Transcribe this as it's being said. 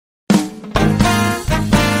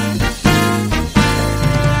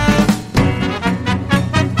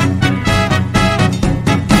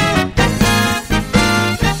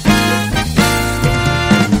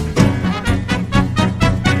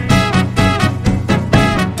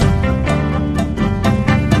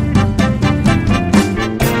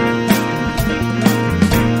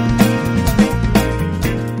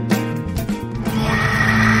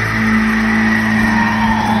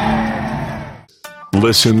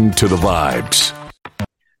Listen to the Vibes.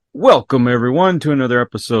 Welcome, everyone, to another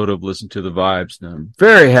episode of Listen to the Vibes. And I'm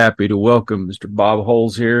very happy to welcome Mr. Bob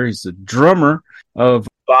Holtz here. He's the drummer of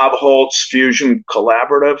Bob Holtz Fusion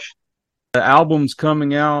Collaborative. The album's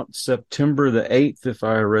coming out September the 8th, if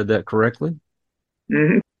I read that correctly.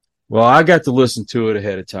 Mm-hmm. Well, I got to listen to it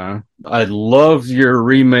ahead of time. I love your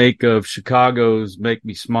remake of Chicago's Make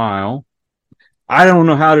Me Smile. I don't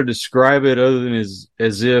know how to describe it other than as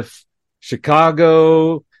if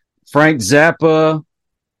Chicago, Frank Zappa,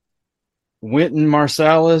 Wynton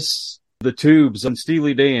Marsalis, the Tubes, and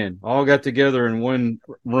Steely Dan all got together in one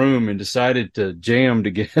room and decided to jam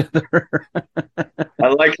together. I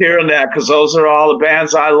like hearing that because those are all the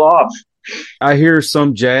bands I love. I hear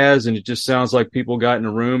some jazz and it just sounds like people got in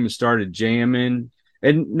a room and started jamming,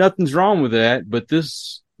 and nothing's wrong with that. But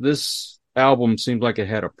this album seemed like it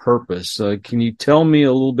had a purpose. Can you tell me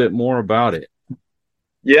a little bit more about it?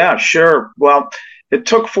 Yeah, sure. Well, it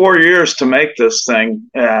took 4 years to make this thing.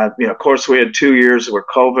 Of course, we had 2 years where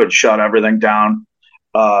COVID shut everything down.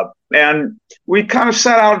 And we kind of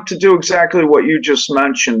set out to do exactly what you just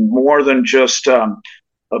mentioned, more than just a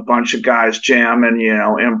bunch of guys jamming,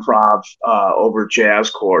 improv over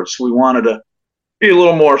jazz chords. We wanted to be a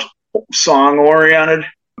little more song-oriented.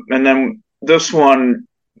 And then this one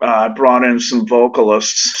brought in some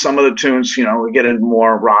vocalists. Some of the tunes, we get into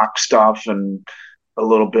more rock stuff and a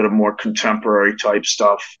little bit of more contemporary type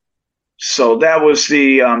stuff. So that was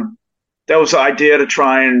the idea, to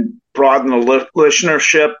try and broaden the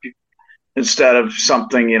listenership instead of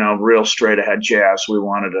something, real straight ahead jazz. We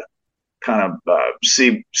wanted to kind of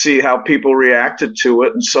see how people reacted to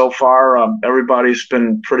it. And so far, everybody's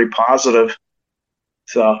been pretty positive.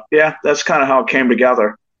 So yeah, that's kind of how it came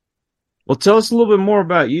together. Well, tell us a little bit more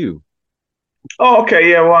about you. Oh, okay.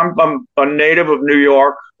 Yeah. Well, I'm a native of New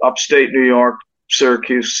York, upstate New York,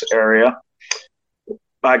 Syracuse area.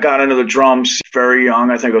 I got into the drums very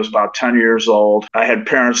young. I think I was about 10 years old. I had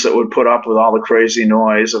parents that would put up with all the crazy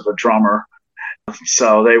noise of a drummer.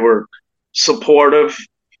 So they were supportive.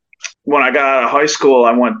 When I got out of high school,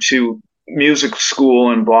 I went to music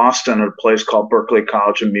school in Boston at a place called Berklee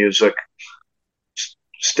College of Music.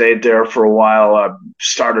 Stayed there for a while. I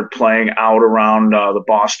started playing out around the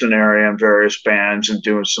Boston area in various bands and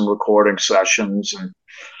doing some recording sessions. And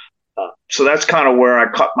so that's kind of where I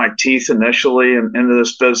cut my teeth initially into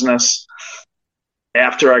this business.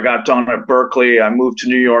 After I got done at Berklee, I moved to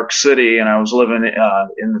New York City, and I was living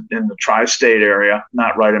in the tri-state area,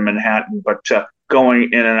 not right in Manhattan, but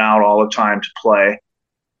going in and out all the time to play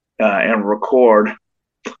and record.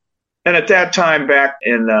 And at that time, back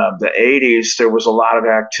in the 80s, there was a lot of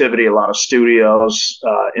activity, a lot of studios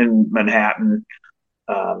in Manhattan.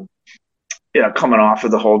 Coming off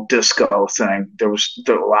of the whole disco thing, there was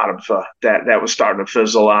a lot of that was starting to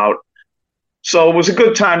fizzle out. So it was a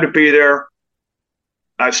good time to be there.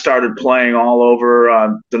 I started playing all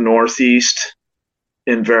over the Northeast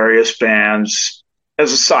in various bands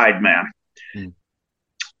as a sideman.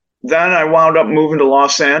 Then I wound up moving to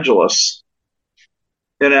Los Angeles.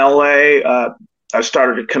 In LA, I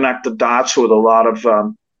started to connect the dots with a lot of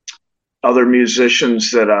other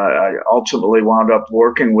musicians that I ultimately wound up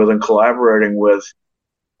working with and collaborating with.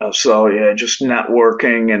 Just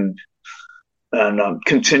networking and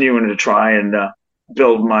continuing to try and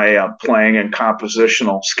build my playing and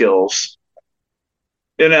compositional skills.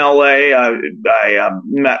 In LA, I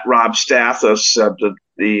met Rob Stathis,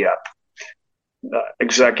 the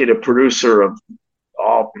executive producer of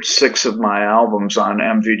all 6 of my albums on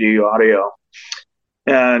MVD Audio.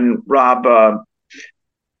 And Rob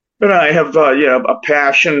and I have a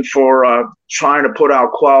passion for trying to put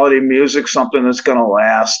out quality music, something that's going to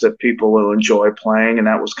last, that people will enjoy playing, and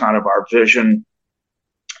that was kind of our vision.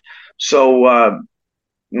 So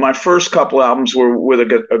my first couple albums were with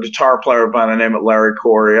a guitar player by the name of Larry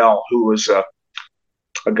Coryell, who was a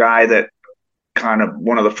guy that kind of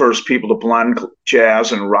one of the first people to blend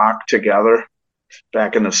jazz and rock together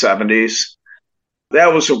back in the 70s.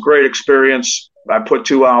 That was a great experience. I put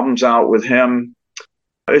 2 albums out with him.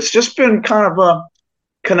 It's just been kind of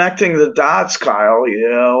connecting the dots, Kyle.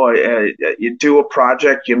 You do a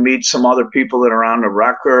project, you meet some other people that are on the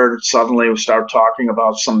record. Suddenly we start talking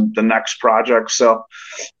about the next project. So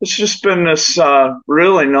it's just been this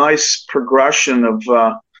really nice progression of,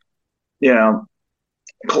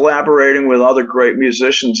 collaborating with other great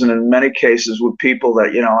musicians, and in many cases with people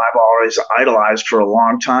that, I've always idolized for a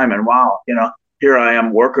long time. And wow, here I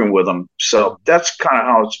am working with them. So that's kind of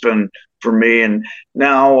how it's been for me. And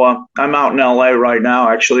now I'm out in LA right now.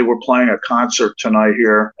 Actually, we're playing a concert tonight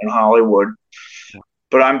here in Hollywood.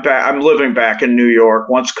 But I'm living back in New York.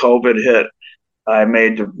 Once COVID hit, I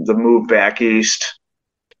made the move back east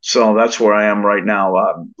So that's where I am right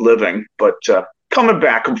now, living, but coming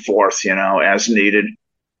back and forth, as needed.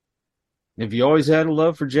 Have you always had a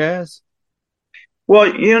love for jazz?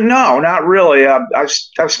 Well, not really. I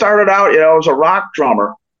started out, as a rock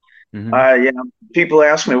drummer. Hmm. People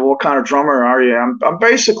ask me, well, what kind of drummer are you? I'm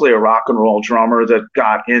basically a rock and roll drummer that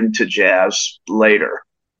got into jazz later.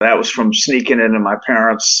 That was from sneaking into my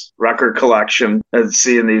parents' record collection and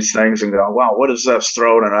seeing these things and going, wow, what is this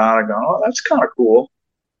throwing it on? I go, oh, that's kind of cool.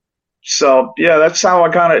 So yeah, that's how I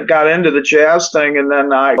kind of got into the jazz thing. And then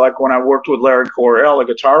like when I worked with Larry Coryell, the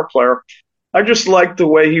guitar player, I just liked the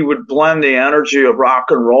way he would blend the energy of rock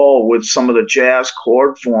and roll with some of the jazz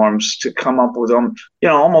chord forms to come up with them,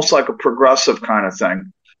 almost like a progressive kind of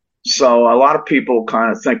thing. So a lot of people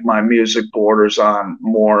kind of think my music borders on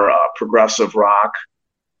more progressive rock.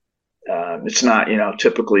 It's not,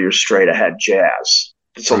 typically your straight ahead jazz.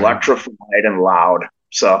 It's Right. electrified and loud.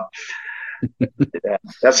 So yeah,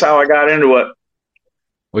 that's how I got into it.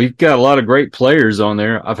 Well, you've got a lot of great players on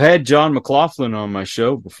there. I've had John McLaughlin on my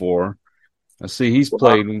show before. I see he's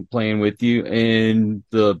Wow. playing with you, and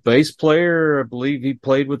the bass player, I believe he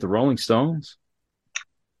played with the Rolling Stones.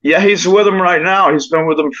 Yeah, he's with them right now. He's been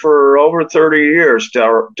with them for over 30 years,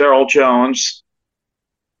 Daryl Jones.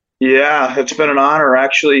 Yeah, it's been an honor.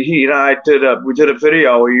 Actually, he and I we did a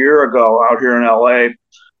video a year ago out here in LA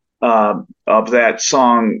of that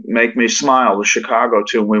song "Make Me Smile," the Chicago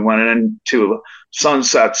tune. We went into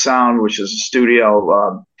Sunset Sound, which is a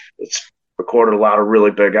studio. It's recorded a lot of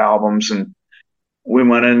really big albums, and we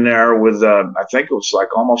went in there with I think it was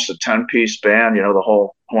like almost a 10-piece band, the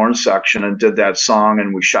whole horn section, and did that song,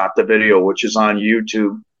 and we shot the video, which is on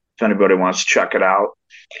YouTube if anybody wants to check it out.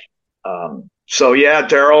 So yeah,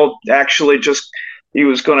 Daryl actually he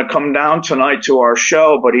was going to come down tonight to our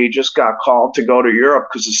show, but he just got called to go to Europe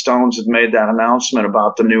because the Stones had made that announcement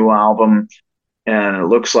about the new album, and it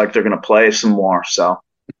looks like they're going to play some more. So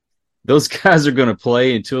Those guys are going to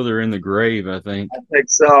play until they're in the grave, I think. I think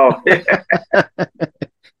so.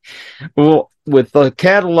 Well, with the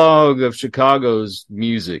catalog of Chicago's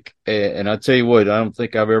music, and I tell you what, I don't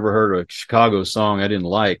think I've ever heard a Chicago song I didn't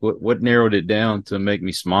like. What narrowed it down to make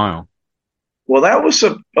me smile? Well, that was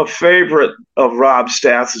a favorite of Rob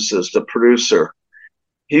Stathis, the producer.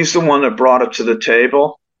 He's the one that brought it to the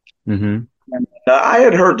table. Mm-hmm. And, I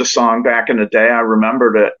had heard the song back in the day. I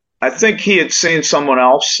remembered it. I think he had seen someone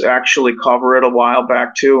else actually cover it a while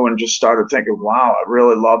back too, and just started thinking, wow, I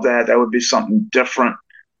really love that. That would be something different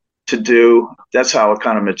to do. That's how it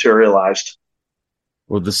kind of materialized.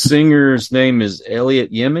 Well, the singer's name is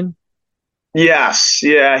Elliot Yemen. Yes.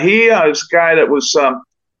 Yeah. He was a guy that was, I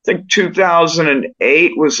think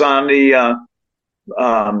 2008 was on the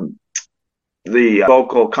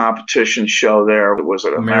vocal competition show there. It was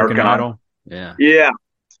an American American Idol. Idol. Yeah. Yeah.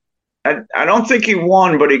 I don't think he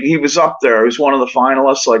won, but he was up there. He was one of the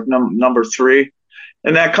finalists, like number 3.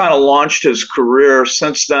 And that kind of launched his career.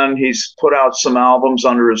 Since then, he's put out some albums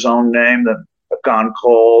under his own name that have gone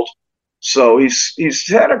cold. So he's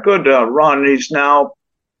had a good run. He's now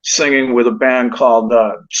singing with a band called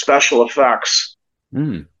Special Effects,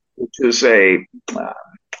 Mm. which is I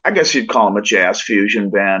guess you'd call him a jazz fusion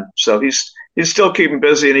band. So he's still keeping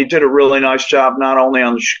busy, and he did a really nice job not only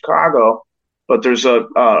on the Chicago, but there's a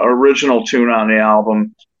original tune on the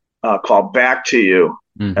album called "Back to You,"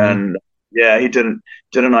 Mm-hmm. and yeah, he did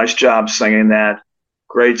a nice job singing that.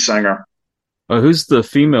 Great singer. Who's the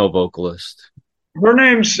female vocalist? Her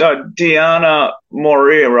name's Diana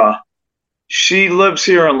Moreira. She lives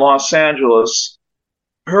here in Los Angeles.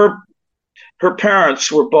 Her parents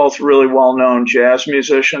were both really well-known jazz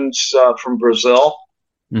musicians from Brazil.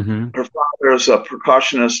 Mm-hmm. Her father is a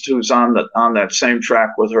percussionist who's on that same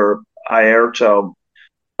track with her, Airto,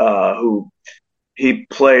 who he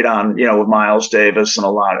played on, with Miles Davis and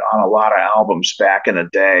on a lot of albums back in the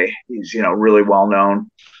day. He's, really well known.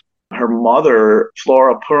 Her mother,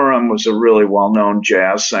 Flora Purim, was a really well known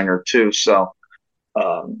jazz singer too. So,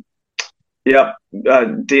 yep,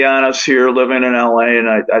 Deanna's here living in LA,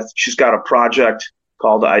 and she's got a project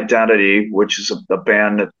called Identity, which is a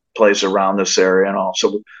band that plays around this area and all.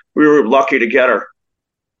 So we were lucky to get her.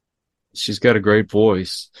 She's got a great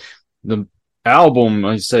voice. The album,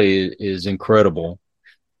 I say, is incredible.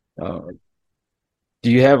 Do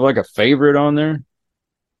you have like a favorite on there?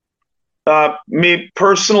 Me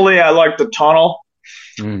personally, I like The Tunnel,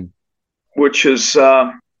 which is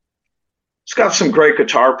it's got some great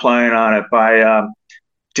guitar playing on it by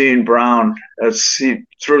Dean Brown. He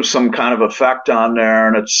threw some kind of effect on there,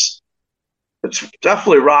 and it's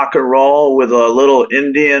definitely rock and roll with a little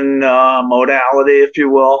Indian modality, if you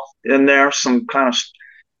will, in there. Some kind of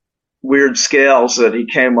weird scales that he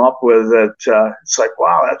came up with that it's like,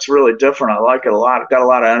 wow, that's really different. I like it a lot. It got a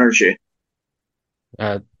lot of energy.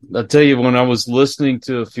 I'll tell you, when I was listening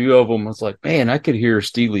to a few of them, I was like, man, I could hear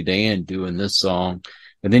Steely Dan doing this song.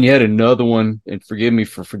 And then you had another one, and forgive me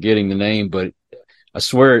for forgetting the name, but I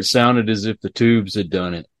swear it sounded as if the Tubes had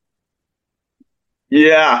done it.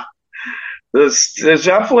 Yeah. There's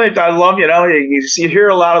definitely, I love, you hear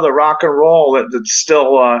a lot of the rock and roll that's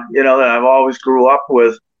still, that I've always grew up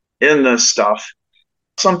with in this stuff.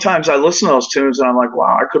 Sometimes I listen to those tunes and I'm like,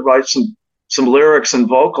 wow, I could write some lyrics and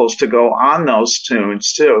vocals to go on those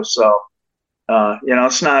tunes too. So,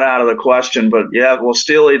 it's not out of the question, but yeah, well,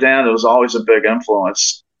 Steely Dan, it was always a big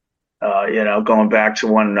influence. Going back to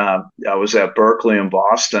when I was at Berkeley in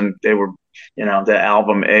Boston, they were, the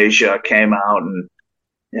album Asia came out, and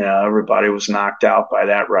everybody was knocked out by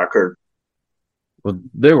that record. Well,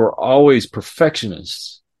 they were always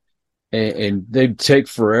perfectionists, and they'd take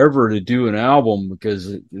forever to do an album because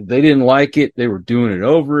if they didn't like it, they were doing it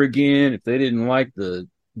over again. If they didn't like the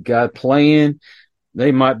guy playing,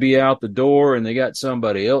 they might be out the door and they got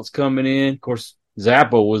somebody else coming in. Of course,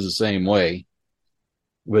 Zappa was the same way,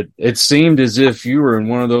 but it seemed as if you were in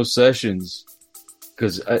one of those sessions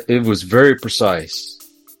because it was very precise.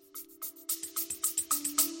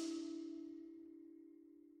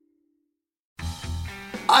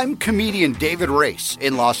 I'm comedian David Race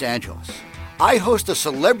in Los Angeles. I host a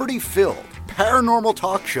celebrity-filled paranormal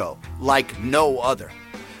talk show like no other.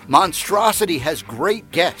 Monstrosity has great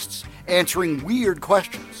guests answering weird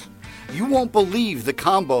questions. You won't believe the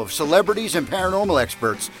combo of celebrities and paranormal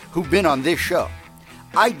experts who've been on this show.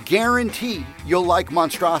 I guarantee you'll like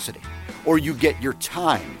Monstrosity, or you get your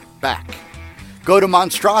time back. Go to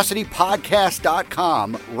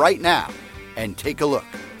monstrositypodcast.com right now and take a look.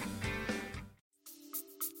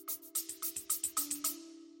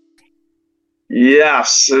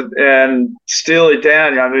 Yes, and Steely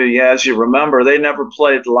Dan, I mean, as you remember, they never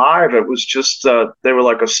played live. It was just they were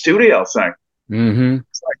like a studio thing. Mm-hmm.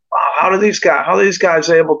 It's like, wow, how are these guys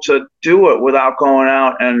able to do it without going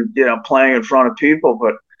out and playing in front of people?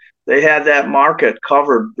 But they had that market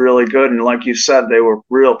covered really good, and like you said, they were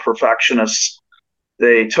real perfectionists.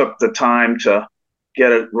 They took the time to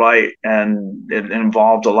get it right, and it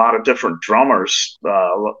involved a lot of different drummers,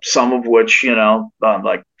 some of which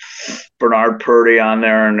like Bernard Purdy on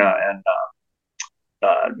there, and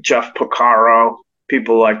Jeff Porcaro,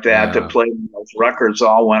 people like that that played those records,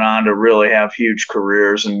 all went on to really have huge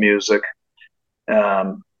careers in music.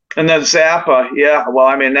 And then Zappa, yeah, well,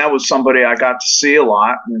 I mean, that was somebody I got to see a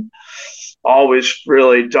lot, and always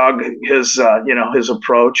really dug his his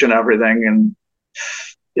approach and everything. And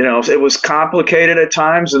it was complicated at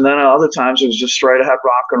times, and then at other times it was just straight ahead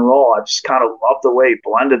rock and roll. I just kind of loved the way he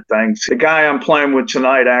blended things. The guy I'm playing with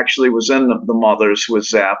tonight actually was in the Mothers with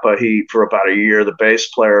Zappa. He, for about a year, the bass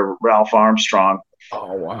player, Ralph Armstrong.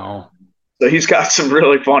 Oh, wow. So he's got some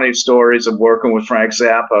really funny stories of working with Frank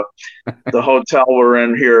Zappa. The hotel we're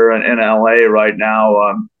in here in LA right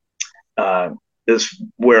now is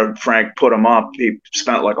where Frank put him up. He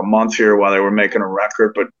spent like a month here while they were making a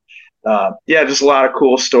record, but just a lot of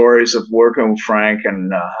cool stories of working with Frank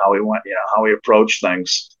and how he went, how he approached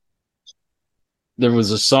things. There was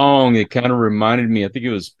a song that kind of reminded me, I think it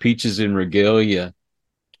was Peaches and Regalia.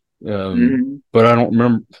 But I don't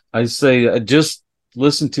remember. I just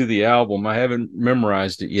listened to the album. I haven't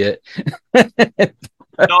memorized it yet. No,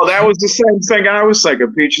 that was the same thing I was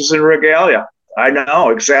thinking, Peaches and Regalia. I know,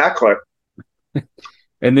 exactly.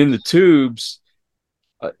 And then the Tubes,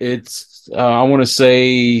 it's I want to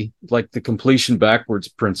say like the Completion Backwards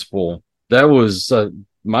Principle. That was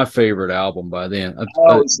my favorite album by then. I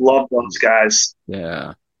always loved those guys.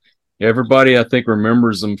 Yeah. Everybody, I think,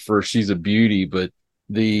 remembers them for She's a Beauty, but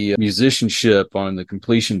the musicianship on the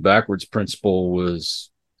Completion Backwards Principle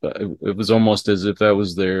was, it was almost as if that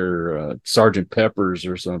was their Sgt. Pepper's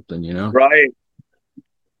or something, Right.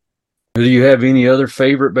 Do you have any other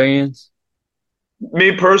favorite bands?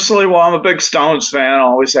 Me personally, well, I'm a big Stones fan,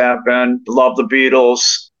 always have been. Love the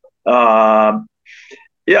Beatles. I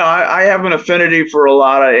have an affinity for a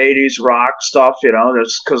lot of 80s rock stuff,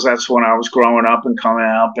 just because that's when I was growing up and coming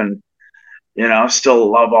up, and,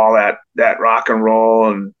 still love all that rock and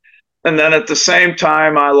roll. And then at the same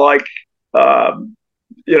time, I like,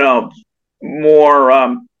 more,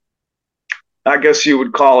 I guess you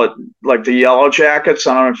would call it like the Yellow Jackets.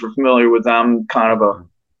 I don't know if you're familiar with them, kind of a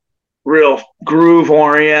real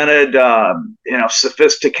groove-oriented,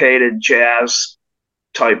 sophisticated jazz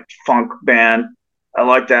type funk band. I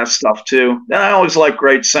like that stuff too. And I always like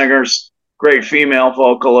great singers, great female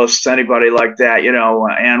vocalists, anybody like that.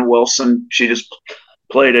 Ann Wilson, she just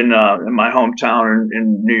played in my hometown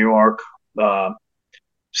in New York.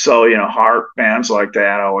 So, Heart, bands like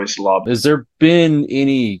that, I always loved. Has there been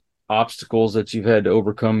any obstacles that you've had to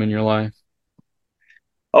overcome in your life?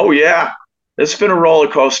 Oh yeah, it's been a roller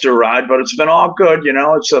coaster ride, but it's been all good.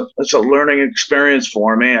 It's a learning experience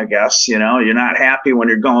for me, I guess. You're not happy when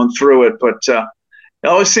you're going through it, but you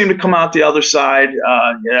always seem to come out the other side,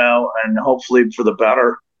 and hopefully for the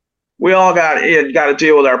better. We all got to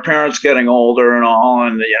deal with our parents getting older and all,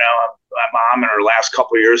 and my mom in her last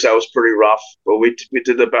couple of years, that was pretty rough, but we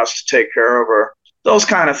did the best to take care of her. Those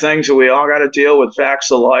kind of things that we all got to deal with,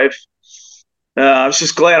 facts of life. I was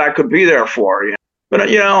just glad I could be there for her. But,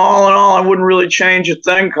 all in all, I wouldn't really change a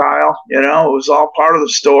thing, Kyle. It was all part of the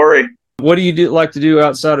story. What do you like to do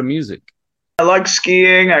outside of music? I like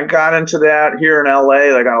skiing. I got into that here in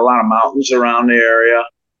LA. They got a lot of mountains around the area.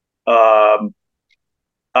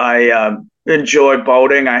 I enjoy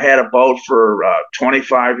boating. I had a boat for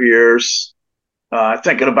 25 years.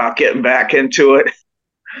 Thinking about getting back into it.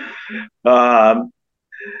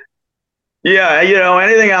 Yeah,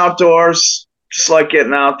 anything outdoors, just like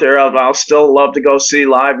getting out there. I'll still love to go see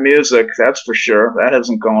live music. That's for sure. That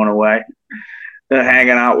isn't going away.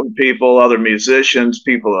 Hanging out with people, other musicians,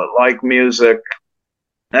 people that like music.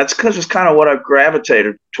 That's because it's kind of what I've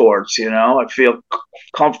gravitated towards. I feel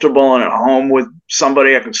comfortable and at home with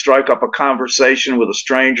somebody. I can strike up a conversation with a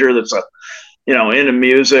stranger that's into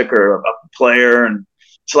music or a player, and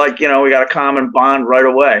it's like we got a common bond right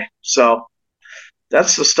away. So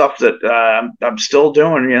that's the stuff that I'm still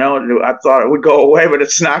doing. I thought it would go away, but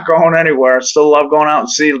it's not going anywhere. I still love going out and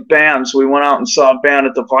see bands. We went out and saw a band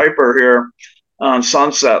at the Viper here on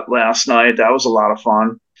Sunset last night. That was a lot of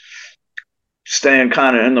fun. Staying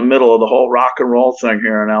kind of in the middle of the whole rock and roll thing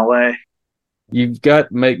here in LA. You've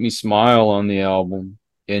got Make Me Smile on the album,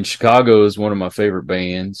 and Chicago is one of my favorite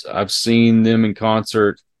bands. I've seen them in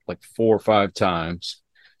concert like 4 or 5 times,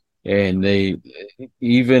 and they,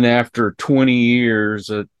 even after 20 years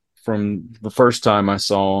from the first time I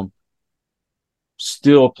saw them,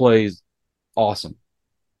 still plays awesome.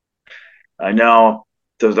 I know.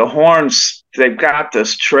 The horns, they've got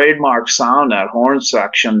this trademark sound, that horn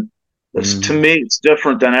section. To me, it's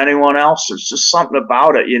different than anyone else. There's just something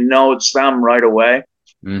about it. It's them right away.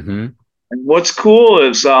 Mm-hmm. And what's cool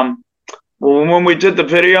is when we did the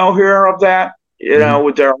video here of that,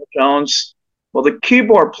 with Daryl Jones, well, the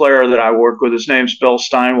keyboard player that I work with, his name's Bill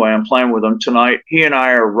Steinway. I'm playing with him tonight. He and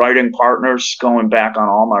I are writing partners going back on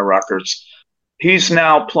all my records. He's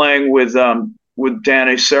now playing with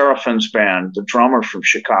Danny Serafin's band, the drummer from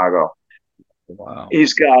Chicago. Wow.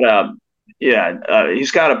 He's got a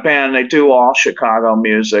band. They do all Chicago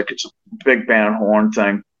music. It's a big band horn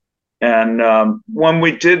thing. And when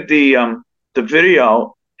we did the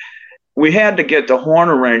video, we had to get the horn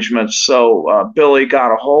arrangements. So Billy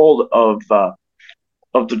got a hold of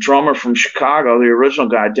the drummer from Chicago, the original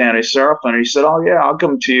guy, Danny Serafin. He said, "Oh yeah, I'll give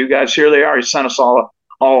them to you guys. Here they are." He sent us all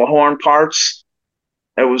the horn parts.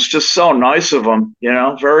 It was just so nice of him.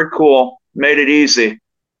 Very cool. Made it easy.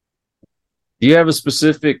 Do you have a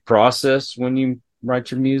specific process when you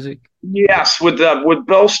write your music? Yes, with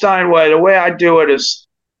Bill Steinway, the way I do it is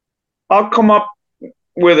I'll come up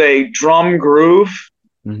with a drum groove.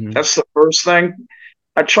 Mm-hmm. That's the first thing.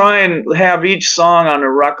 I try and have each song on the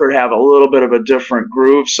record have a little bit of a different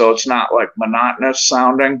groove, so it's not like monotonous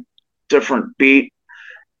sounding, different beat.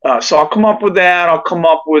 So I'll come up with that. I'll come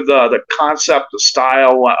up with the concept, the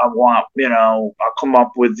style I want. I'll come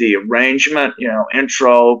up with the arrangement.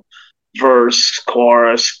 Intro, verse,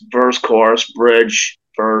 chorus, bridge,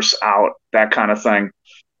 verse, out, that kind of thing.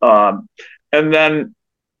 And then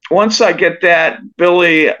once I get that,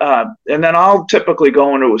 Billy, and then I'll typically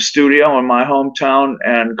go into a studio in my hometown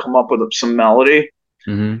and come up with some melody.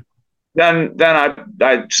 Mm-hmm. Then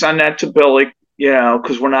I send that to Billy,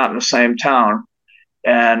 because we're not in the same town.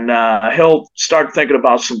 And he'll start thinking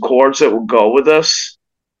about some chords that will go with this.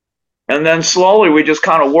 And then slowly we just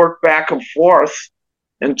kind of work back and forth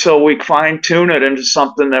until we fine-tune it into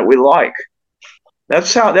something that we like.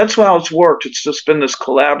 That's how it's worked. It's just been this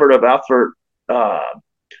collaborative effort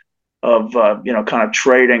of kind of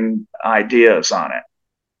trading ideas on it.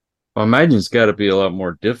 I imagine it's got to be a lot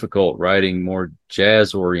more difficult writing more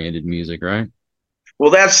jazz-oriented music, right? Well,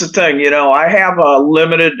 that's the thing. I have a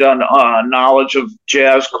limited knowledge of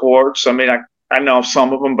jazz chords. I mean, I know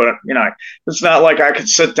some of them, but it's not like I could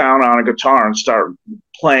sit down on a guitar and start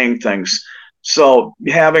playing things. So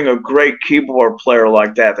having a great keyboard player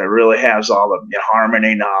like that really has all the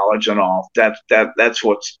harmony knowledge and all that's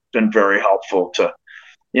what's been very helpful to,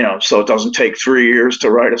 so it doesn't take 3 years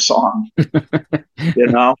to write a song,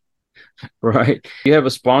 Right. You have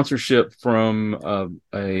a sponsorship from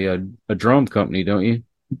a drum company, don't you?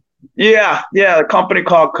 Yeah, a company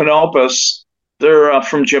called Canopus. They're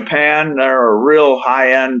from Japan. They're a real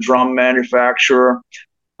high-end drum manufacturer.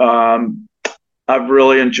 Um, I've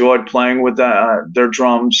really enjoyed playing with their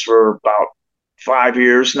drums for about 5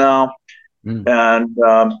 years now, Mm. and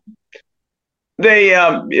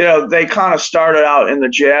they kind of started out in the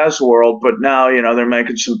jazz world, but now they're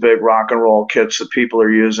making some big rock and roll kits that people are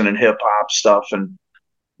using in hip hop stuff, and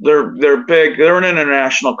they're big. They're an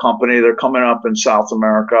international company. They're coming up in South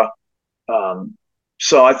America.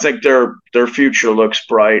 So I think their future looks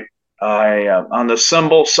bright. I on the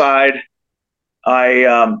cymbal side,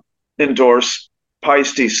 I endorse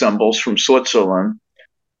Paiste cymbals from Switzerland,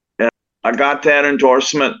 and I got that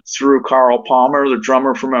endorsement through Carl Palmer, the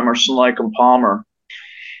drummer from Emerson, Lake and Palmer.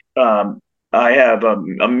 I have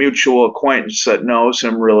a mutual acquaintance that knows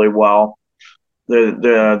him really well.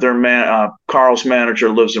 Carl's manager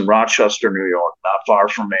lives in Rochester, New York, not far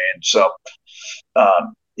from me, and so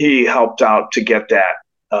he helped out to get that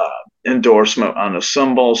endorsement on the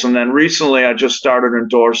cymbals. And then recently, I just started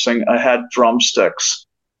endorsing Ahead drumsticks,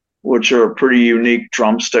 which are a pretty unique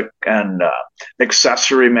drumstick and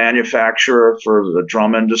accessory manufacturer for the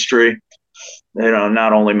drum industry.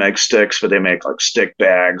 Not only make sticks, but they make like stick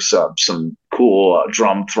bags, some cool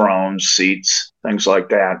drum thrones, seats, things like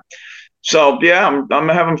that. So yeah, I'm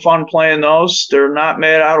having fun playing those. They're not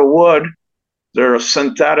made out of wood; they're a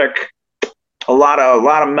synthetic. A lot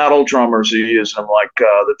of metal drummers are using them, like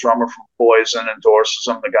the drummer from Poison endorses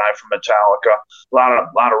them, the guy from Metallica. A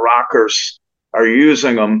lot of rockers are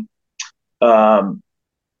using them.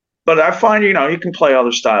 But I find you can play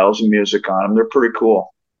other styles of music on them. They're pretty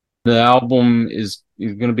cool. The album is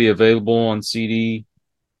going to be available on CD.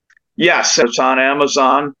 Yes, it's on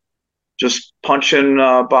Amazon. Just punch in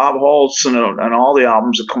Bob Holtz and all the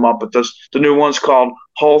albums that come up with this. The new one's called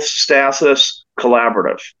Holtz Stathis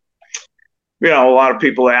Collaborative. A lot of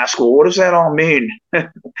people ask, well, what does that all mean?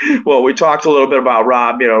 Well, we talked a little bit about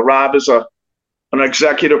Rob. Rob is an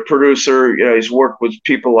executive producer. He's worked with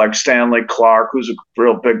people like Stanley Clarke, who's a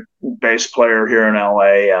real big bass player here in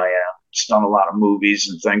LA. He's done a lot of movies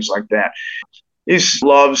and things like that. He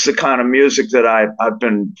loves the kind of music that I've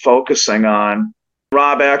been focusing on.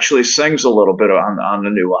 Rob actually sings a little bit on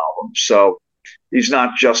the new album. So he's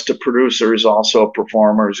not just a producer, he's also a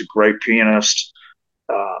performer. He's a great pianist.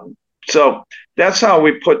 So that's how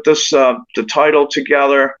we put this the title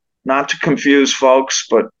together, not to confuse folks,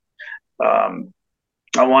 but I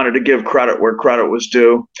wanted to give credit where credit was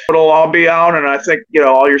due. It'll all be out, and I think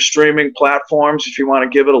all your streaming platforms, if you want to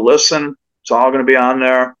give it a listen, it's all going to be on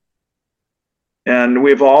there. And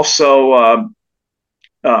we've also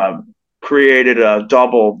created a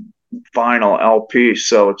double vinyl LP,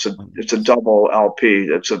 so it's a double LP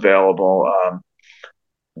that's available.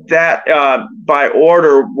 That by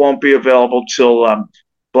order won't be available till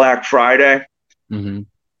Black Friday. Mm-hmm.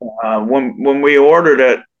 When we ordered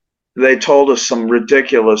it, they told us some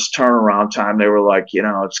ridiculous turnaround time. They were like,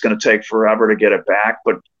 it's going to take forever to get it back,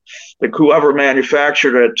 but whoever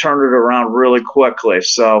manufactured it turned it around really quickly.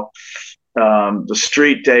 So the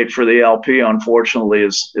street date for the LP, unfortunately,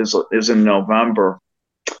 is in November.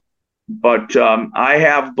 But I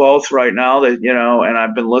have both right now, and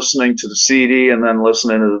I've been listening to the CD and then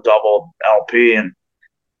listening to the double LP, and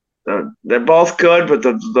they're both good. But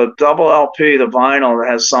the double LP, the vinyl,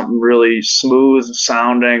 has something really smooth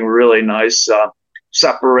sounding, really nice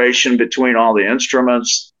separation between all the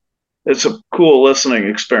instruments. It's a cool listening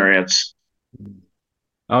experience.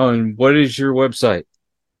 Oh, and what is your website?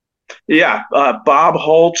 Yeah, Bob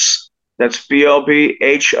Holtz. That's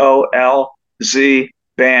BOBHOLZ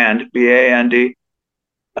band BAND.com.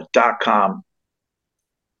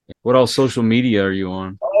 What all social media are you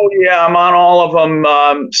on? Oh yeah, I'm on all of them.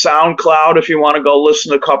 SoundCloud, if you want to go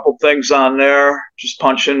listen to a couple things on there, just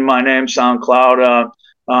punch in my name, SoundCloud.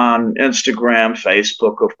 On Instagram,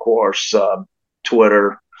 Facebook, of course,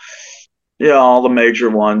 Twitter. Yeah, all the major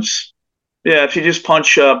ones. Yeah, if you just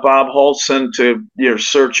punch Bob Holtz into your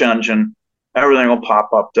search engine, everything will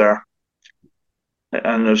pop up there.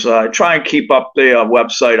 And there's I try and keep up the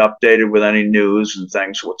website updated with any news and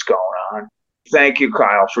things, what's going on. Thank you,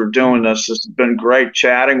 Kyle, for doing this. This has been great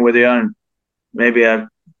chatting with you, and maybe I'll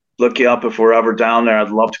look you up if we're ever down there. I'd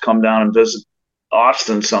love to come down and visit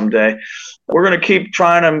Austin someday. We're going to keep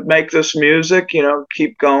trying to make this music,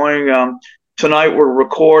 keep going. Tonight we're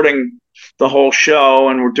recording the whole show,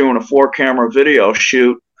 and we're doing a 4-camera video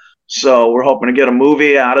shoot. So we're hoping to get a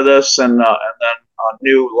movie out of this and then a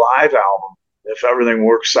new live album, if everything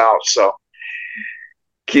works out. So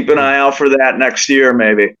keep an eye out for that next year,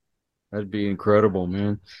 maybe. That'd be incredible,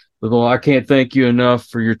 man. Well, I can't thank you enough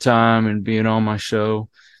for your time and being on my show.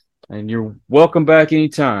 And you're welcome back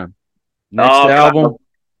anytime. Next album,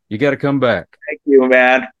 you got to come back. Thank you,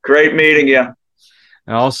 man. Great meeting you.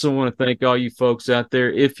 I also want to thank all you folks out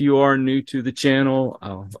there. If you are new to the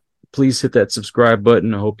channel, please hit that subscribe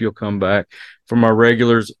button. I hope you'll come back. For my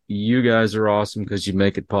regulars, you guys are awesome because you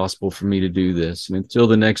make it possible for me to do this. And until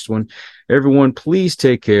the next one, everyone, please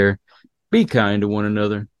take care. Be kind to one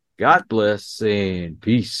another. God bless and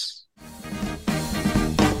peace.